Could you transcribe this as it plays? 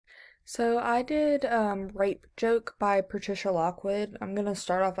So I did Rape Joke by Patricia Lockwood. I'm gonna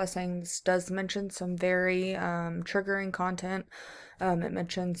start off by saying this does mention some very triggering content. It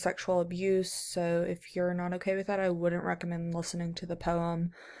mentions sexual abuse, so if you're not okay with that, I wouldn't recommend listening to the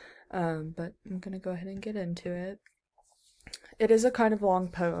poem. But I'm gonna go ahead and get into it. It is a kind of long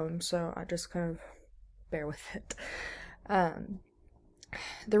poem, so I just kind of bear with it. Um,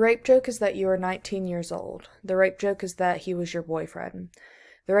 the rape joke is that you are 19 years old. The rape joke is that he was your boyfriend.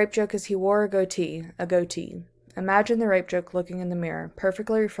 The rape joke is he wore a goatee. Imagine the rape joke looking in the mirror,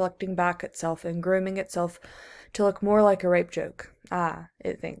 perfectly reflecting back itself and grooming itself to look more like a rape joke. Ah,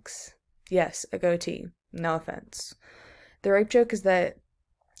 it thinks. Yes, a goatee. No offense. The rape joke is that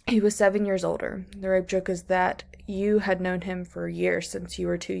he was 7 years older. The rape joke is that you had known him for years since you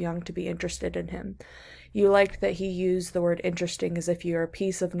were too young to be interested in him. You liked that he used the word interesting as if you were a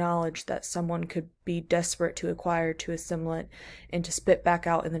piece of knowledge that someone could be desperate to acquire, to assimilate, and to spit back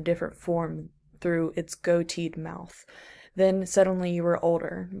out in a different form through its goateed mouth. Then suddenly you were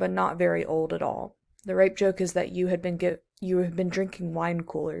older, but not very old at all. The rape joke is that you had been drinking wine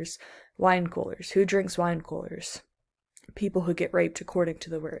coolers. Wine coolers. Who drinks wine coolers? People who get raped, according to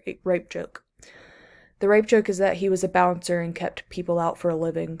the rape joke. The rape joke is that he was a bouncer and kept people out for a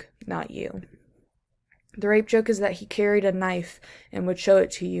living, not you. The rape joke is that he carried a knife and would show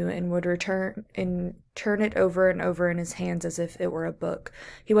it to you and would turn it over and over in his hands as if it were a book.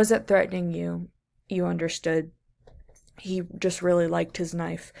 He wasn't threatening you. You understood. He just really liked his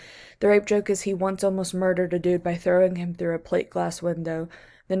knife. The rape joke is he once almost murdered a dude by throwing him through a plate glass window.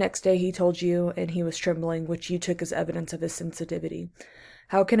 The next day he told you, and he was trembling, which you took as evidence of his sensitivity.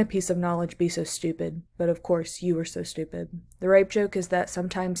 How can a piece of knowledge be so stupid? But of course, you were so stupid. The rape joke is that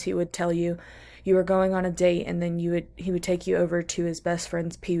sometimes he would tell you you were going on a date, and then he would take you over to his best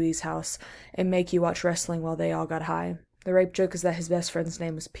friend's Pee-wee's house and make you watch wrestling while they all got high. The rape joke is that his best friend's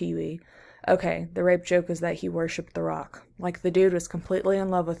name was Pee-wee. Okay, the rape joke is that he worshipped The Rock. Like the dude was completely in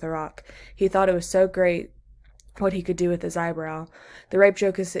love with The Rock. He thought it was so great what he could do with his eyebrow. The rape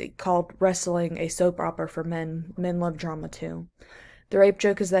joke is called wrestling a soap opera for men. Men love drama too. The rape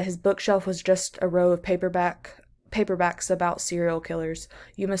joke is that his bookshelf was just a row of paperbacks about serial killers.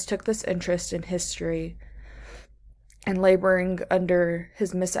 You mistook this interest in history, and laboring under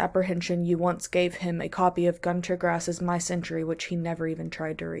his misapprehension, you once gave him a copy of Gunter Grass's My Century, which he never even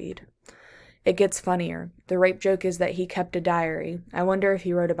tried to read. It gets funnier. The rape joke is that he kept a diary. I wonder if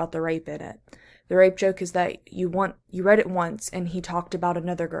he wrote about the rape in it. The rape joke is that you read it once and he talked about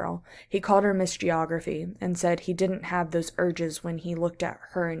another girl. He called her Miss Geography and said he didn't have those urges when he looked at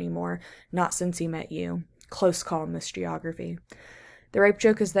her anymore, not since he met you. Close call, Miss Geography. The rape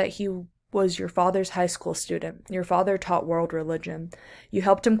joke is that he was your father's high school student. Your father taught world religion. You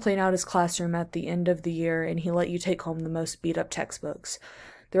helped him clean out his classroom at the end of the year and he let you take home the most beat-up textbooks.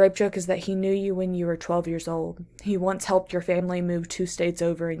 The rape joke is that he knew you when you were 12 years old. He once helped your family move 2 states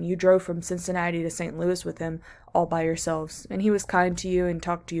over, and you drove from Cincinnati to St. Louis with him all by yourselves, and he was kind to you and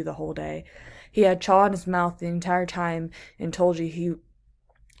talked to you the whole day. He had chaw in his mouth the entire time and told him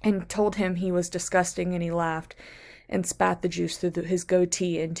he was disgusting, and he laughed and spat the juice through his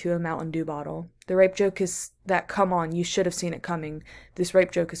goatee into a Mountain Dew bottle. The rape joke is that, come on, you should have seen it coming. This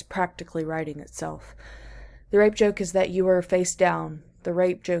rape joke is practically writing itself. The rape joke is that you were face down. The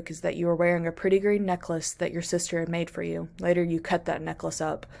rape joke is that you were wearing a pretty green necklace that your sister had made for you. Later you cut that necklace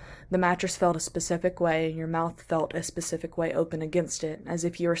up. The mattress felt a specific way, and your mouth felt a specific way open against it, as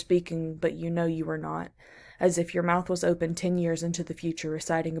if you were speaking, but you know you were not. As if your mouth was open 10 years into the future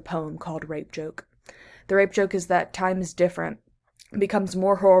reciting a poem called Rape Joke. The rape joke is that time is different, becomes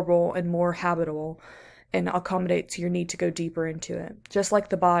more horrible and more habitable, and accommodates your need to go deeper into it. Just like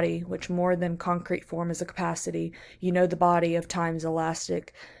the body, which more than concrete form is a capacity, you know the body of time is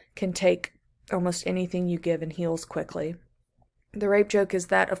elastic, can take almost anything you give and heals quickly. The rape joke is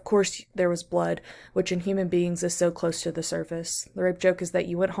that, of course, there was blood, which in human beings is so close to the surface. The rape joke is that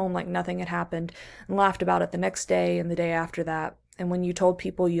you went home like nothing had happened and laughed about it the next day and the day after that. And when you told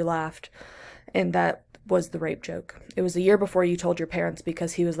people, you laughed. And that was the rape joke. It was a year before you told your parents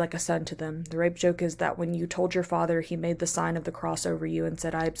because he was like a son to them. The rape joke is that when you told your father, he made the sign of the cross over you and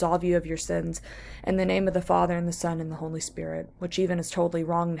said, I absolve you of your sins in the name of the Father and the Son and the Holy Spirit, which even his totally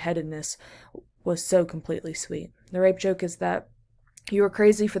wrong-headedness was so completely sweet. The rape joke is that you were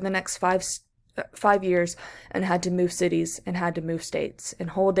crazy for the next 5 years and had to move cities and had to move states,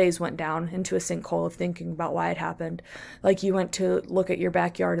 and whole days went down into a sinkhole of thinking about why it happened. Like you went to look at your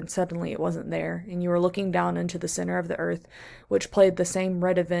backyard and suddenly it wasn't there, and you were looking down into the center of the earth, which played the same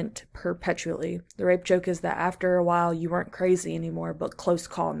red event perpetually. The rape joke is that after a while you weren't crazy anymore, but close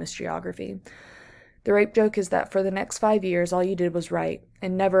call, Miss Geography. The rape joke is that for the next 5 years, all you did was write,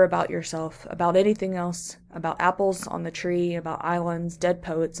 and never about yourself, about anything else, about apples on the tree, about islands, dead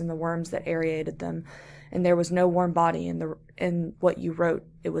poets, and the worms that aerated them, and there was no warm body in what you wrote.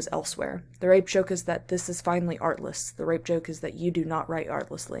 It was elsewhere. The rape joke is that this is finally artless. The rape joke is that you do not write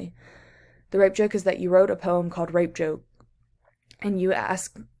artlessly. The rape joke is that you wrote a poem called Rape Joke, and you're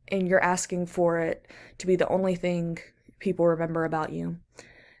asking for it to be the only thing people remember about you.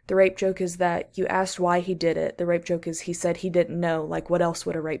 The rape joke is that you asked why he did it. The rape joke is he said he didn't know. Like, what else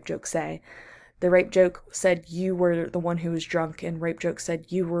would a rape joke say? The rape joke said you were the one who was drunk, and rape joke said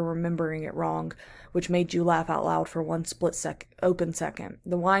you were remembering it wrong, which made you laugh out loud for one open second.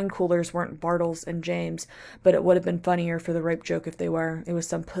 The wine coolers weren't Bartles and James, but it would have been funnier for the rape joke if they were. It was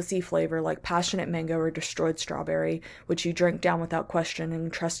some pussy flavor like passionate mango or destroyed strawberry, which you drank down without question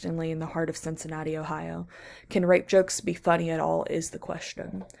and trustingly in the heart of Cincinnati, Ohio. Can rape jokes be funny at all is the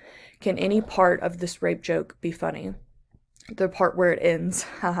question. Can any part of this rape joke be funny? The part where it ends.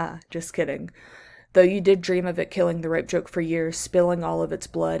 Haha, just kidding. Though you did dream of it killing the rape joke for years, spilling all of its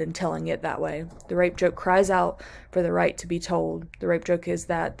blood and telling it that way. The rape joke cries out for the right to be told. The rape joke is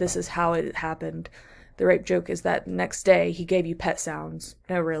that this is how it happened. The rape joke is that next day he gave you pet sounds.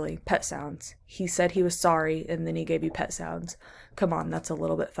 No, really, pet sounds. He said he was sorry, and then he gave you pet sounds. Come on, that's a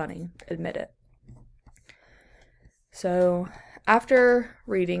little bit funny. Admit it. So, after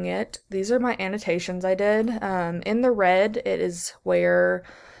reading it, these are my annotations I did. In the red, it is where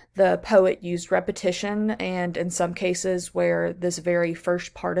the poet used repetition, and in some cases where this very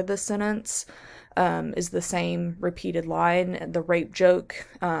first part of the sentence is the same repeated line. The rape joke,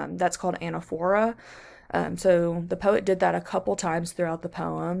 that's called anaphora. So the poet did that a couple times throughout the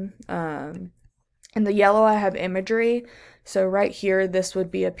poem. In the yellow, I have imagery. So right here, this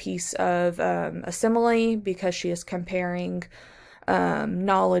would be a piece of a simile because she is comparing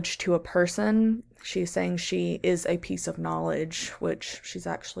knowledge to a person. She's saying she is a piece of knowledge, which she's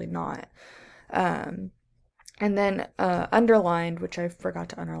actually not. And then underlined, which I forgot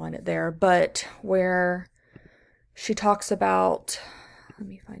to underline it there, but where she talks about, let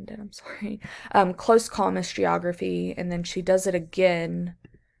me find it, I'm sorry, close calmness geography, and then she does it again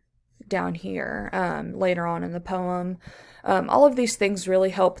down here later on in the poem. All of these things really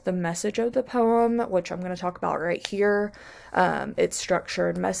help the message of the poem, which I'm going to talk about right here. Its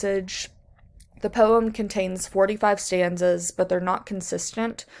structured message. The poem contains 45 stanzas, but they're not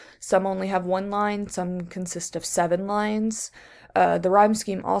consistent. Some only have one line, some consist of 7 lines. The rhyme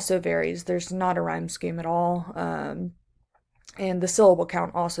scheme also varies. There's not a rhyme scheme at all. And the syllable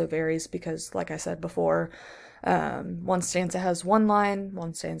count also varies because, like I said before, one stanza has 1 line,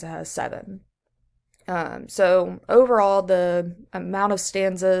 one stanza has 7. So overall, the amount of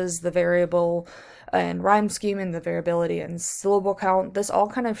stanzas, the variable and rhyme scheme, and the variability and syllable count, this all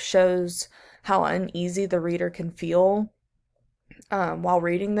kind of shows how uneasy the reader can feel while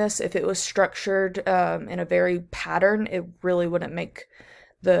reading this. If it was structured in a very pattern, it really wouldn't make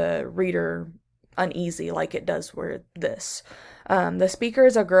the reader uneasy like it does with this. The speaker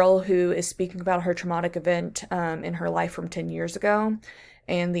is a girl who is speaking about her traumatic event in her life from 10 years ago.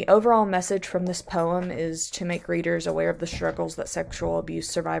 And the overall message from this poem is to make readers aware of the struggles that sexual abuse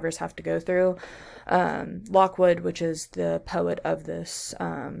survivors have to go through. Lockwood, which is the poet of this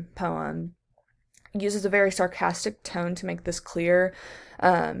poem, uses a very sarcastic tone to make this clear.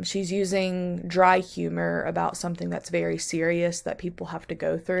 She's using dry humor about something that's very serious that people have to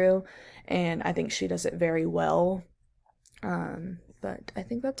go through, and I think she does it very well. But I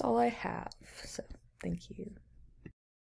think that's all I have, so thank you.